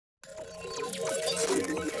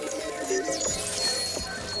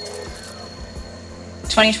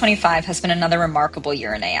2025 has been another remarkable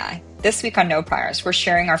year in AI. This week on No Priors, we're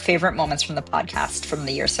sharing our favorite moments from the podcast from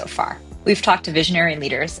the year so far. We've talked to visionary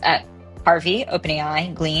leaders at Harvey,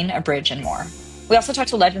 OpenAI, Glen, Abridge, and more. We also talked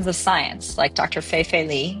to legends of science like Dr. Fei-Fei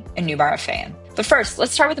Li and Noubar Afeyan. But first,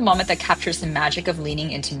 let's start with a moment that captures the magic of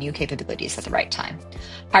leaning into new capabilities at the right time.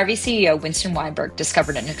 Harvey CEO Winston Weinberg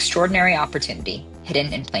discovered an extraordinary opportunity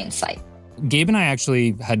hidden in plain sight. Gabe and I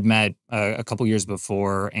actually had met a couple years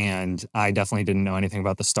before, and I definitely didn't know anything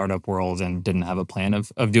about the startup world and didn't have a plan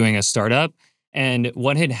of doing a startup. And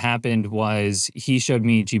what had happened was he showed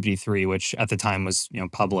me GPT-3, which at the time was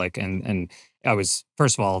public, and I was,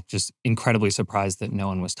 first of all, just incredibly surprised that no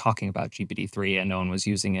one was talking about GPT-3 and no one was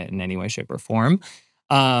using it in any way, shape, or form.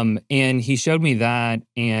 And he showed me that,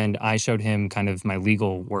 and I showed him kind of my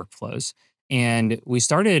legal workflows. And we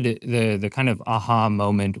started, the kind of aha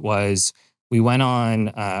moment was we went on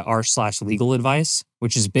r/legal advice,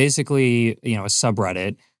 which is basically, a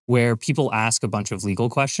subreddit where people ask a bunch of legal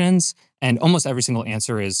questions, and almost every single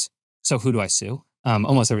answer is, so who do I sue?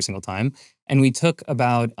 Almost every single time. And we took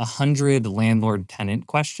about 100 landlord-tenant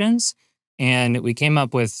questions, and we came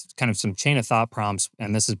up with kind of some chain of thought prompts.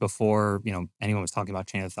 And this is before, anyone was talking about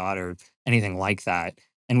chain of thought or anything like that.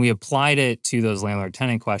 And we applied it to those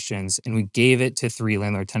landlord-tenant questions, and we gave it to 3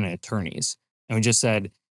 landlord-tenant attorneys. And we just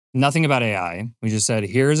said, nothing about AI. We just said,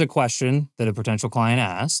 here's a question that a potential client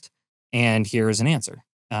asked, and here is an answer.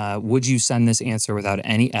 Would you send this answer without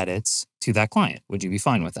any edits to that client? Would you be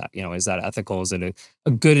fine with that? Is that ethical? Is it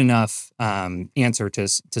a good enough answer to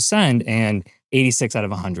send? And 86 out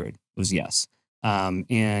of 100 was yes.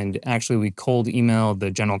 And actually, we cold emailed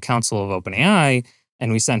the general counsel of OpenAI,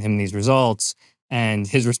 and we sent him these results. And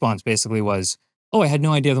his response basically was, oh, I had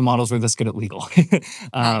no idea the models were this good at legal.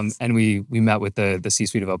 Nice. And we met with the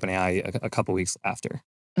C-suite of OpenAI a couple weeks after.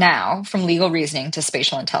 Now, from legal reasoning to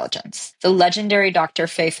spatial intelligence, the legendary Dr.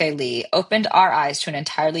 Fei-Fei Li opened our eyes to an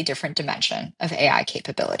entirely different dimension of AI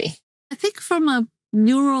capability. I think from a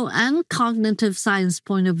neural and cognitive science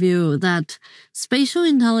point of view that spatial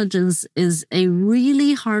intelligence is a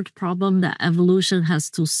really hard problem that evolution has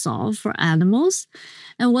to solve for animals.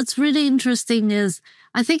 And what's really interesting is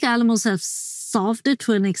I think animals have solved it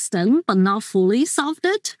to an extent, but not fully solved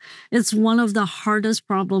it. It's one of the hardest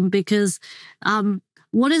problems because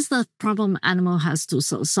what is the problem animal has to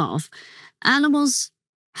solve? Animals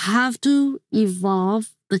have to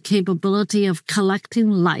evolve the capability of collecting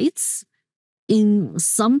lights in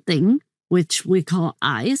something, which we call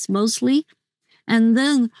eyes mostly. And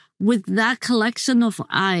then with that collection of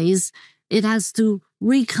eyes, it has to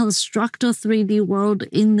reconstruct a 3D world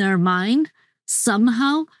in their mind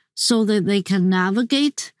somehow so that they can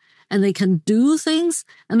navigate and they can do things.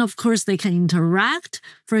 And of course, they can interact.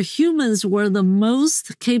 For humans, we're the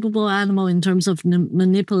most capable animal in terms of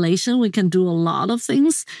manipulation. We can do a lot of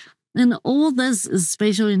things. And all this is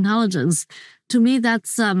spatial intelligence. To me,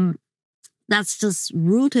 that's just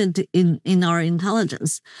rooted in our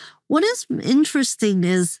intelligence. What is interesting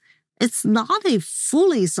is it's not a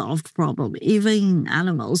fully solved problem, even in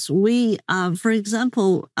animals. We, for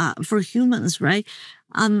example, for humans, right?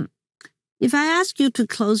 If I ask you to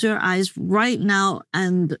close your eyes right now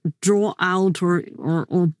and draw out or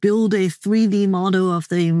build a 3D model of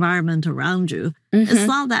the environment around you, it's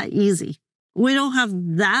not that easy. We don't have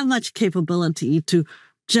that much capability to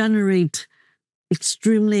generate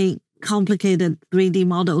extremely complicated 3D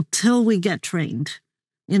model till we get trained.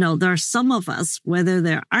 There are some of us, whether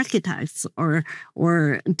they're architects or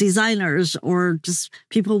designers or just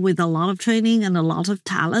people with a lot of training and a lot of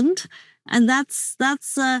talent, and that's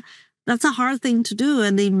a hard thing to do.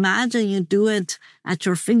 And imagine you do it at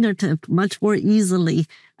your fingertip much more easily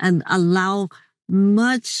and allow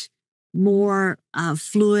much more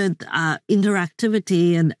fluid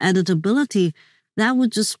interactivity and editability. That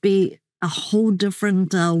would just be a whole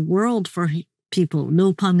different world for people,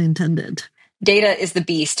 no pun intended. Data is the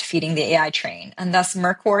beast feeding the AI train, and thus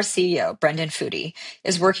Mercor CEO Brendan Foody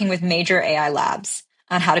is working with major AI labs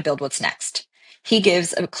on how to build what's next. He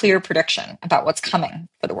gives a clear prediction about what's coming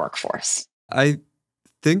for the workforce. I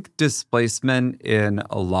think displacement in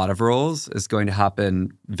a lot of roles is going to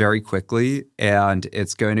happen very quickly, and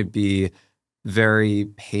it's going to be very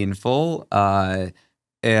painful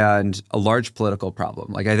and a large political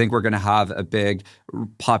problem. I think we're going to have a big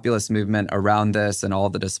populist movement around this and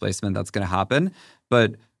all the displacement that's going to happen.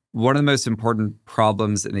 But one of the most important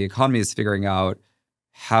problems in the economy is figuring out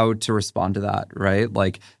how to respond to that, right?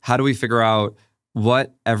 How do we figure out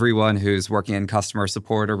what everyone who's working in customer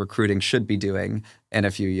support or recruiting should be doing in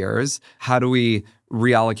a few years? How do we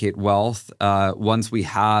reallocate wealth once we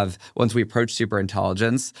approach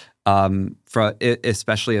superintelligence?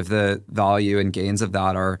 especially if the value and gains of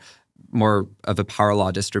that are more of a power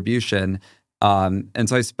law distribution. And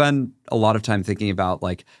so I spend a lot of time thinking about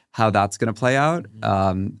like how that's going to play out.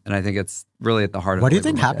 And I think it's really at the heart of what do you the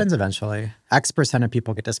labor think market. happens eventually? X% of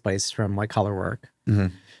people get displaced from white collar work.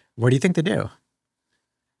 Mm-hmm. What do you think they do?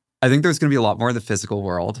 I think there's going to be a lot more in the physical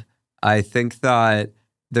world. I think that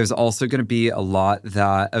there's also going to be a lot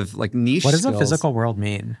of like niche What does skills. the physical world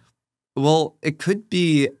mean? Well, it could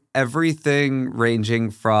be everything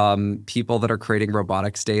ranging from people that are creating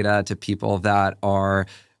robotics data to people that are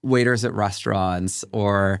waiters at restaurants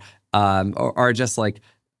or just like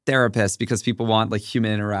therapists because people want like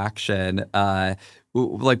human interaction.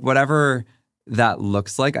 Like whatever that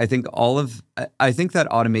looks like, I think that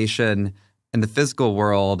automation in the physical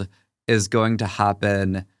world is going to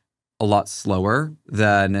happen a lot slower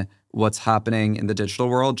than what's happening in the digital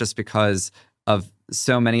world, just because of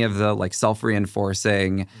so many of the like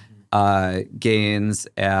self-reinforcing gains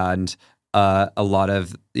and a lot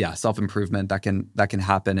of self-improvement that can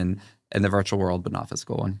happen in the virtual world, but not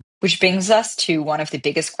physical one. Which brings us to one of the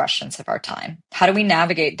biggest questions of our time. How do we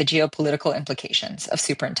navigate the geopolitical implications of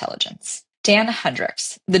superintelligence? Dan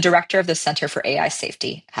Hendrycks, the director of the Center for AI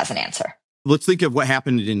Safety, has an answer. Let's think of what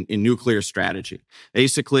happened in nuclear strategy.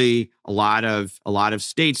 Basically, a lot of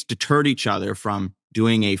states deterred each other from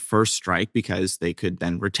doing a first strike because they could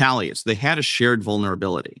then retaliate. So they had a shared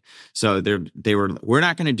vulnerability. So we're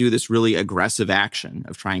not going to do this really aggressive action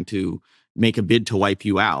of trying to make a bid to wipe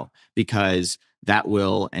you out because that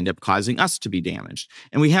will end up causing us to be damaged.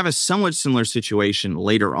 And we have a somewhat similar situation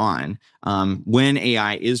later on when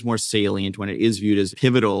AI is more salient, when it is viewed as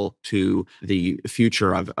pivotal to the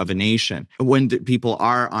future of a nation. When people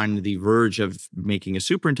are on the verge of making a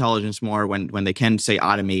superintelligence more, when they can, say,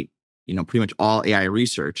 automate pretty much all AI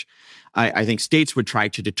research, I think states would try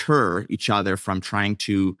to deter each other from trying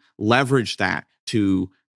to leverage that to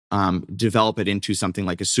develop it into something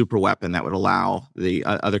like a super weapon that would allow the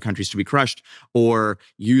other countries to be crushed, or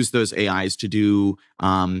use those AIs to do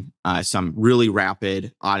some really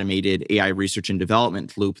rapid automated AI research and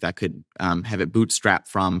development loop that could have it bootstrap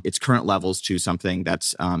from its current levels to something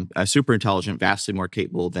that's super intelligent, vastly more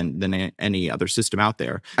capable than any other system out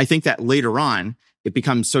there. I think that later on, it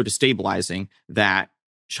becomes so destabilizing that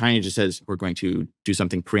China just says, we're going to do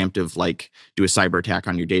something preemptive, like do a cyber attack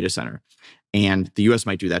on your data center. And the U.S.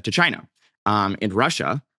 might do that to China. And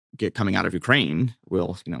Russia, coming out of Ukraine,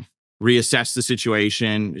 will reassess the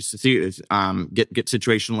situation, get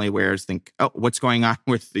situationally aware, think, oh, what's going on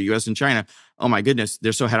with the U.S. and China? Oh my goodness,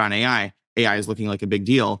 they're so head on AI. AI is looking like a big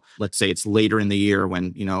deal. Let's say it's later in the year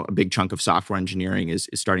when a big chunk of software engineering is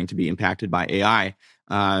starting to be impacted by AI.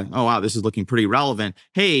 Oh wow, this is looking pretty relevant.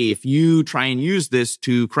 Hey, if you try and use this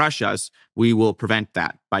to crush us, we will prevent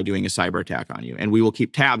that by doing a cyber attack on you, and we will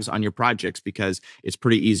keep tabs on your projects because it's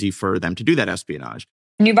pretty easy for them to do that espionage.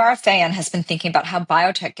 Noubar Afeyan has been thinking about how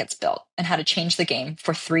biotech gets built and how to change the game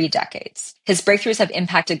for 3 decades. His breakthroughs have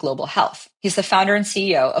impacted global health. He's the founder and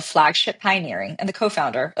CEO of Flagship Pioneering and the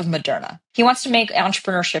co-founder of Moderna. He wants to make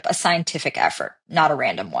entrepreneurship a scientific effort, not a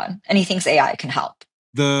random one, and he thinks AI can help.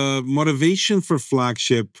 The motivation for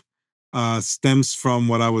Flagship stems from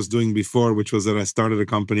what I was doing before, which was that I started a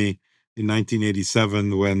company in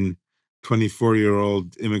 1987 when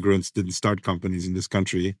 24-year-old immigrants didn't start companies in this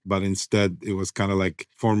country, but instead it was kind of like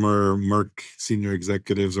former Merck senior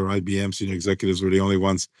executives or IBM senior executives were the only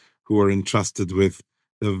ones who were entrusted with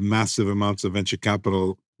the massive amounts of venture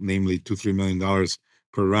capital, namely $2-3 million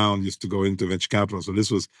per round used to go into venture capital. So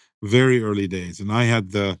this was very early days. And I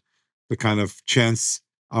had the kind of chance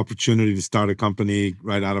opportunity to start a company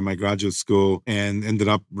right out of my graduate school and ended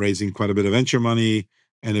up raising quite a bit of venture money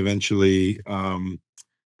and eventually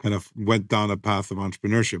kind of went down a path of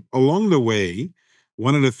entrepreneurship. Along the way,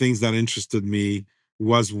 one of the things that interested me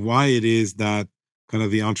was why it is that kind of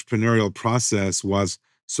the entrepreneurial process was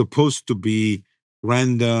supposed to be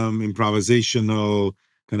random, improvisational,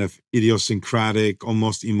 kind of idiosyncratic,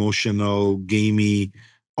 almost emotional, gamey.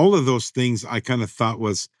 All of those things I kind of thought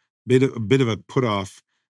was a bit of a put off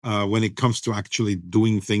when it comes to actually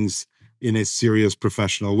doing things in a serious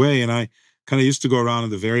professional way. And I kind of used to go around in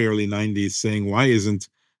the very early 90s saying, why isn't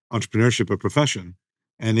entrepreneurship a profession?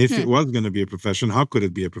 And if it was going to be a profession, how could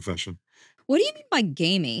it be a profession? What do you mean by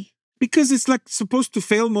gamey? Because it's like supposed to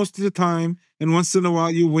fail most of the time. And once in a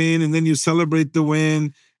while you win and then you celebrate the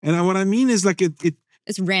win. And what I mean is like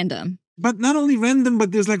it's random. But not only random,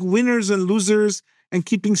 but there's like winners and losers and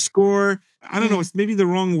keeping score. I don't know, it's maybe the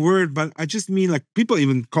wrong word, but I just mean like people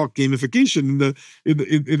even call gamification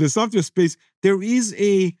in the software space. There is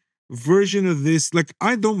a version of this. Like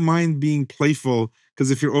I don't mind being playful because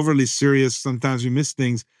if you're overly serious, sometimes you miss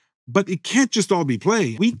things. But it can't just all be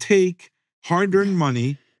play. We take hard-earned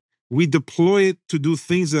money, we deploy it to do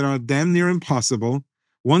things that are damn near impossible.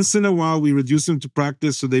 Once in a while, we reduce them to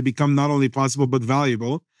practice so they become not only possible, but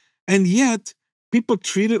valuable. And yet, people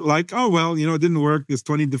treat it like, oh, well, it didn't work. There's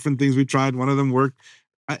 20 different things we tried. One of them worked.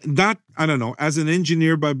 I don't know. As an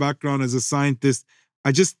engineer by background, as a scientist,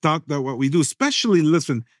 I just thought that what we do, especially,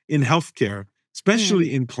 listen, in healthcare,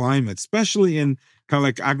 especially in climate, especially in kind of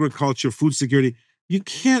like agriculture, food security, you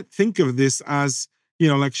can't think of this as,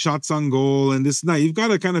 like shots on goal and this and that. You've got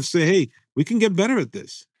to kind of say, hey, we can get better at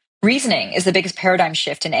this. Reasoning is the biggest paradigm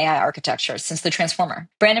shift in AI architecture since the Transformer.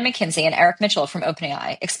 Brandon McKinzie and Eric Mitchell from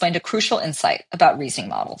OpenAI explained a crucial insight about reasoning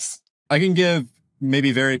models. I can give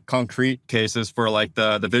maybe very concrete cases for like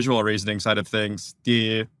the visual reasoning side of things.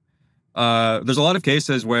 There's a lot of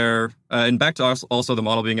cases where, and back to also the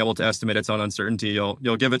model being able to estimate its own uncertainty,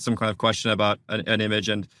 you'll give it some kind of question about an image,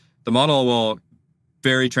 and the model will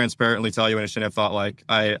very transparently tell you in a chain of thought, like,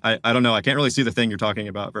 I don't know, I can't really see the thing you're talking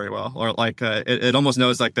about very well. Or like, it almost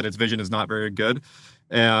knows like that its vision is not very good.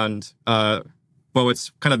 And but what's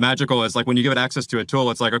kind of magical is like when you give it access to a tool,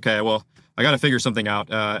 it's like, okay, well, I got to figure something out.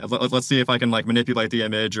 Let's see if I can like manipulate the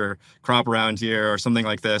image or crop around here or something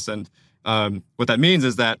like this. And what that means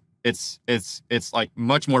is that it's like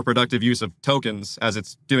much more productive use of tokens as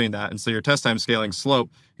it's doing that. And so your test time scaling slope,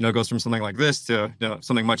 goes from something like this to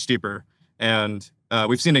something much steeper. And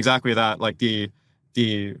we've seen exactly that, like the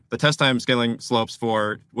test time scaling slopes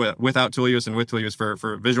for without tool use and with tool use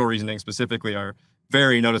for visual reasoning specifically are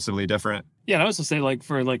very noticeably different. Yeah, and I also say like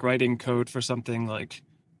for like writing code for something like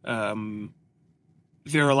there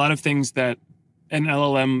are a lot of things that an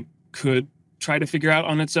LLM could try to figure out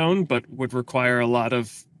on its own, but would require a lot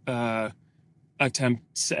of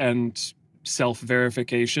attempts and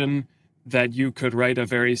self-verification that you could write a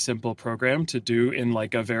very simple program to do in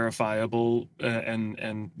like a verifiable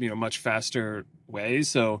and much faster way.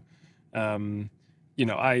 So,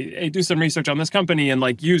 I do some research on this company and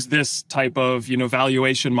like use this type of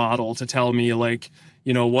valuation model to tell me like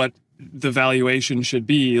what the valuation should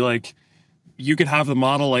be. Like you could have the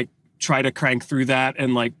model like try to crank through that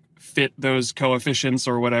and like fit those coefficients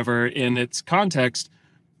or whatever in its context,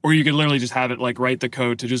 or you could literally just have it like write the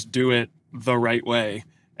code to just do it the right way.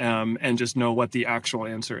 And just know what the actual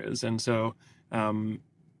answer is. And so,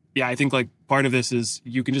 I think like part of this is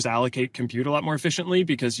you can just allocate compute a lot more efficiently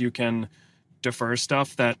because you can defer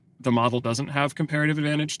stuff that the model doesn't have comparative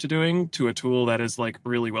advantage to doing to a tool that is like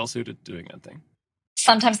really well suited to doing that thing.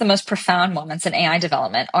 Sometimes the most profound moments in AI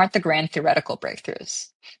development aren't the grand theoretical breakthroughs.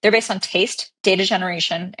 They're based on taste, data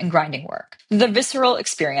generation, and grinding work. The visceral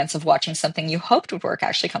experience of watching something you hoped would work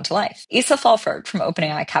actually come to life. Issa Fulford from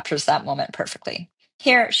OpenAI captures that moment perfectly.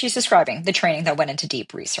 Here, she's describing the training that went into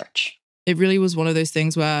deep research. It really was one of those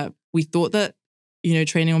things where we thought that,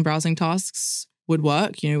 training on browsing tasks would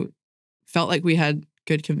work, felt like we had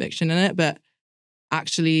good conviction in it. But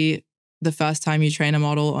actually, the first time you train a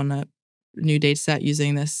model on a new data set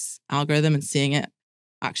using this algorithm and seeing it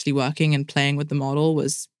actually working and playing with the model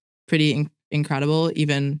was pretty incredible,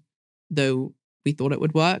 even though we thought it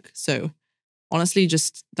would work. So honestly,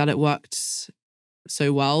 just that it worked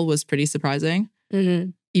so well was pretty surprising. Mm-hmm.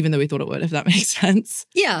 Even though we thought it would, if that makes sense.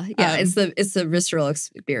 Yeah. It's the visceral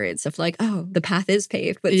experience of like, oh, the path is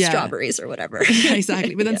paved with strawberries or whatever.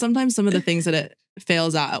 Exactly. But then sometimes some of the things that it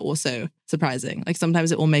fails at are also surprising. Like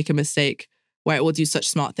sometimes it will make a mistake where it will do such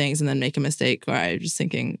smart things and then make a mistake where I'm just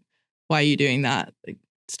thinking, why are you doing that? Like,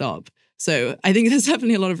 stop. So I think there's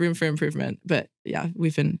definitely a lot of room for improvement. But yeah,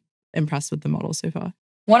 we've been impressed with the model so far.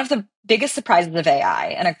 One of the biggest surprises of AI,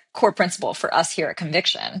 and a core principle for us here at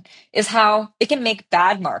Conviction, is how it can make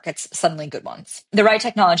bad markets suddenly good ones. The right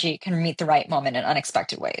technology can meet the right moment in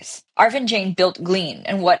unexpected ways. Arvind Jain built Glen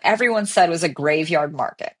in what everyone said was a graveyard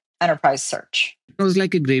market, enterprise search. It was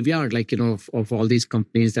like a graveyard, of all these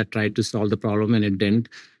companies that tried to solve the problem and it didn't.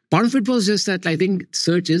 Part of it was just that I think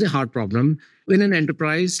search is a hard problem. In an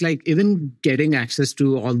enterprise, like even getting access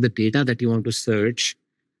to all the data that you want to search,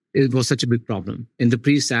 it was such a big problem. In the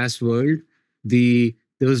pre-SaaS world, there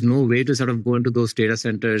was no way to sort of go into those data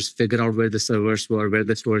centers, figure out where the servers were, where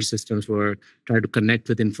the storage systems were, try to connect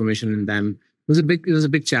with information in them. It was a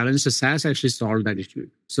big challenge. So SaaS actually solved that issue.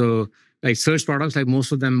 So like search products, like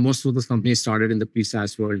most of those companies started in the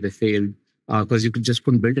pre-SaaS world, they failed because you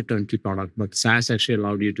couldn't build a turnkey product. But SaaS actually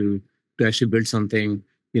allowed you to actually build something,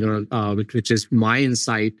 which is my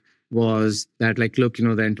insight was that like, look,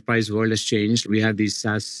 the enterprise world has changed. We have these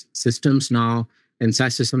SaaS systems now, and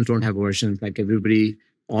SaaS systems don't have versions. Like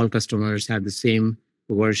all customers have the same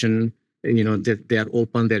version. They are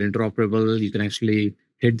open, they're interoperable. You can actually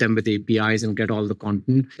hit them with APIs and get all the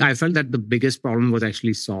content. I felt that the biggest problem was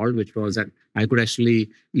actually solved, which was that I could actually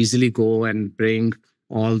easily go and bring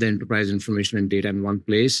all the enterprise information and data in one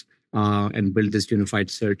place and build this unified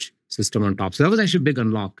search system on top. So that was actually a big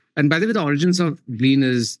unlock. And by the way, the origins of Glen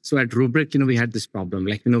is, so at Rubrik, we had this problem.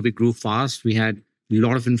 Like, we grew fast. We had a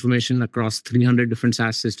lot of information across 300 different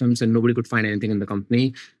SaaS systems, and nobody could find anything in the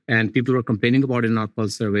company. And people were complaining about it in our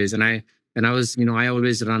pulse surveys. And I was, I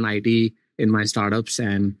always run IT in my startups.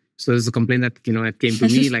 And so there's a complaint that, it came to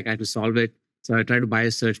me, like I had to solve it. So I tried to buy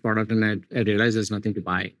a search product and I realized there's nothing to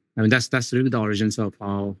buy. I mean, that's really the origins of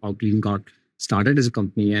how Glen got started as a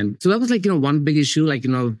company. And so that was like, one big issue, like,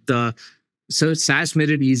 so SaaS made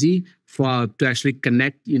it easy to actually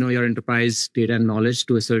connect, your enterprise data and knowledge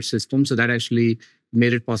to a search system. So that actually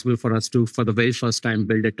made it possible for us to, for the very first time,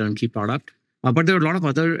 build a turnkey product. But there are a lot of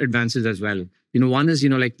other advances as well. One is,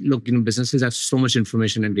 look, businesses have so much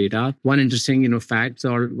information and data. One interesting, fact,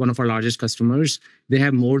 or one of our largest customers, they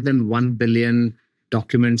have more than 1 billion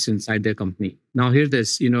documents inside their company. Now, hear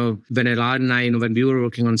this, when Elad and I, when we were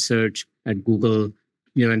working on search at Google,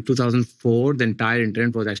 in 2004, the entire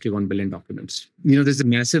internet was actually 1 billion documents. There's a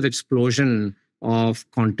massive explosion of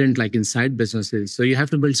content like inside businesses. So you have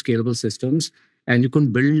to build scalable systems, and you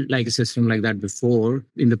couldn't build like a system like that before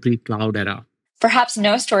in the pre-cloud era. Perhaps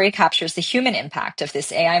no story captures the human impact of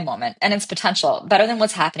this AI moment and its potential better than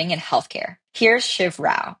what's happening in healthcare. Here's Shiv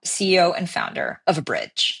Rao, CEO and founder of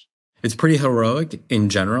Abridge. It's pretty heroic in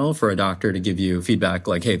general for a doctor to give you feedback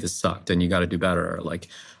like, hey, this sucked and you got to do better. Or like,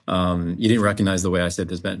 you didn't recognize the way I said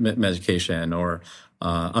this medication, or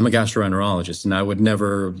I'm a gastroenterologist and I would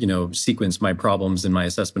never, sequence my problems in my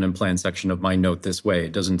assessment and plan section of my note this way.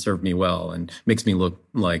 It doesn't serve me well and makes me look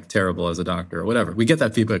like terrible as a doctor or whatever. We get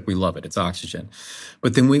that feedback. We love it. It's oxygen.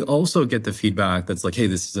 But then we also get the feedback that's like, hey,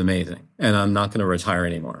 this is amazing and I'm not going to retire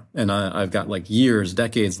anymore. And I've got like years,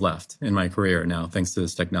 decades left in my career now, thanks to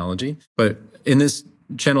this technology. But in this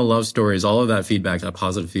channel Love Stories, all of that feedback, that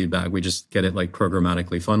positive feedback, we just get it like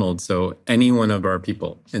programmatically funneled. So any one of our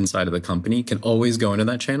people inside of the company can always go into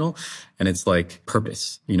that channel and it's like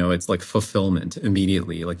purpose, it's like fulfillment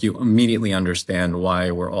immediately. Like you immediately understand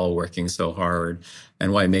why we're all working so hard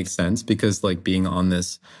and why it makes sense, because like being on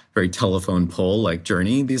this very telephone pole like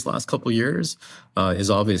journey these last couple of years is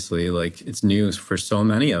obviously like it's new for so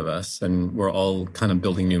many of us and we're all kind of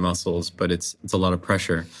building new muscles, but it's a lot of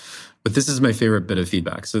pressure. But this is my favorite bit of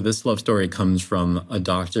feedback. So this love story comes from a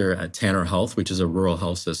doctor at Tanner Health, which is a rural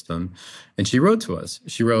health system. And she wrote to us.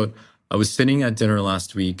 She wrote, I was sitting at dinner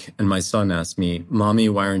last week and my son asked me, Mommy,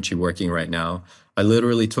 why aren't you working right now? I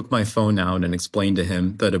literally took my phone out and explained to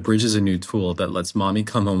him that Abridge is a new tool that lets Mommy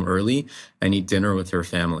come home early and eat dinner with her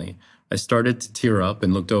family. I started to tear up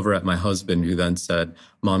and looked over at my husband, who then said,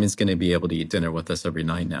 Mommy's going to be able to eat dinner with us every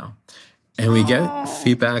night now. And we get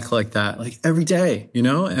feedback like that, like every day,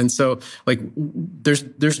 And so like there's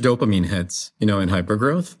dopamine hits, in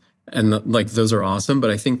hypergrowth, and like those are awesome. But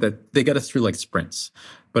I think that they get us through like sprints.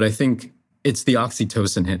 But I think it's the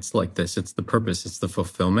oxytocin hits like this. It's the purpose. It's the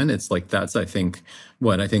fulfillment. It's like that's, I think,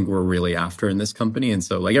 what I think we're really after in this company. And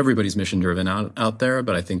so like everybody's mission driven out there.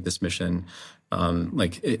 But I think this mission,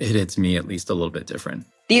 it hits me at least a little bit different.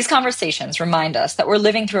 These conversations remind us that we're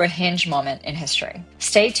living through a hinge moment in history.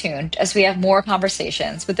 Stay tuned as we have more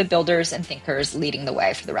conversations with the builders and thinkers leading the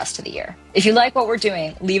way for the rest of the year. If you like what we're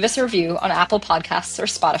doing, leave us a review on Apple Podcasts or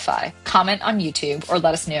Spotify, comment on YouTube, or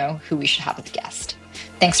let us know who we should have as a guest.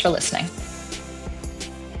 Thanks for listening.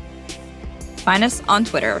 Find us on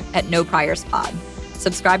Twitter at NoPriorsPod.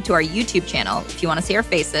 Subscribe to our YouTube channel if you want to see our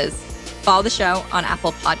faces. Follow the show on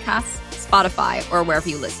Apple Podcasts, Spotify, or wherever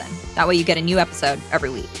you listen. That way you get a new episode every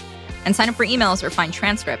week. And sign up for emails or find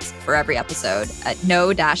transcripts for every episode at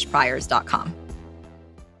no-priors.com.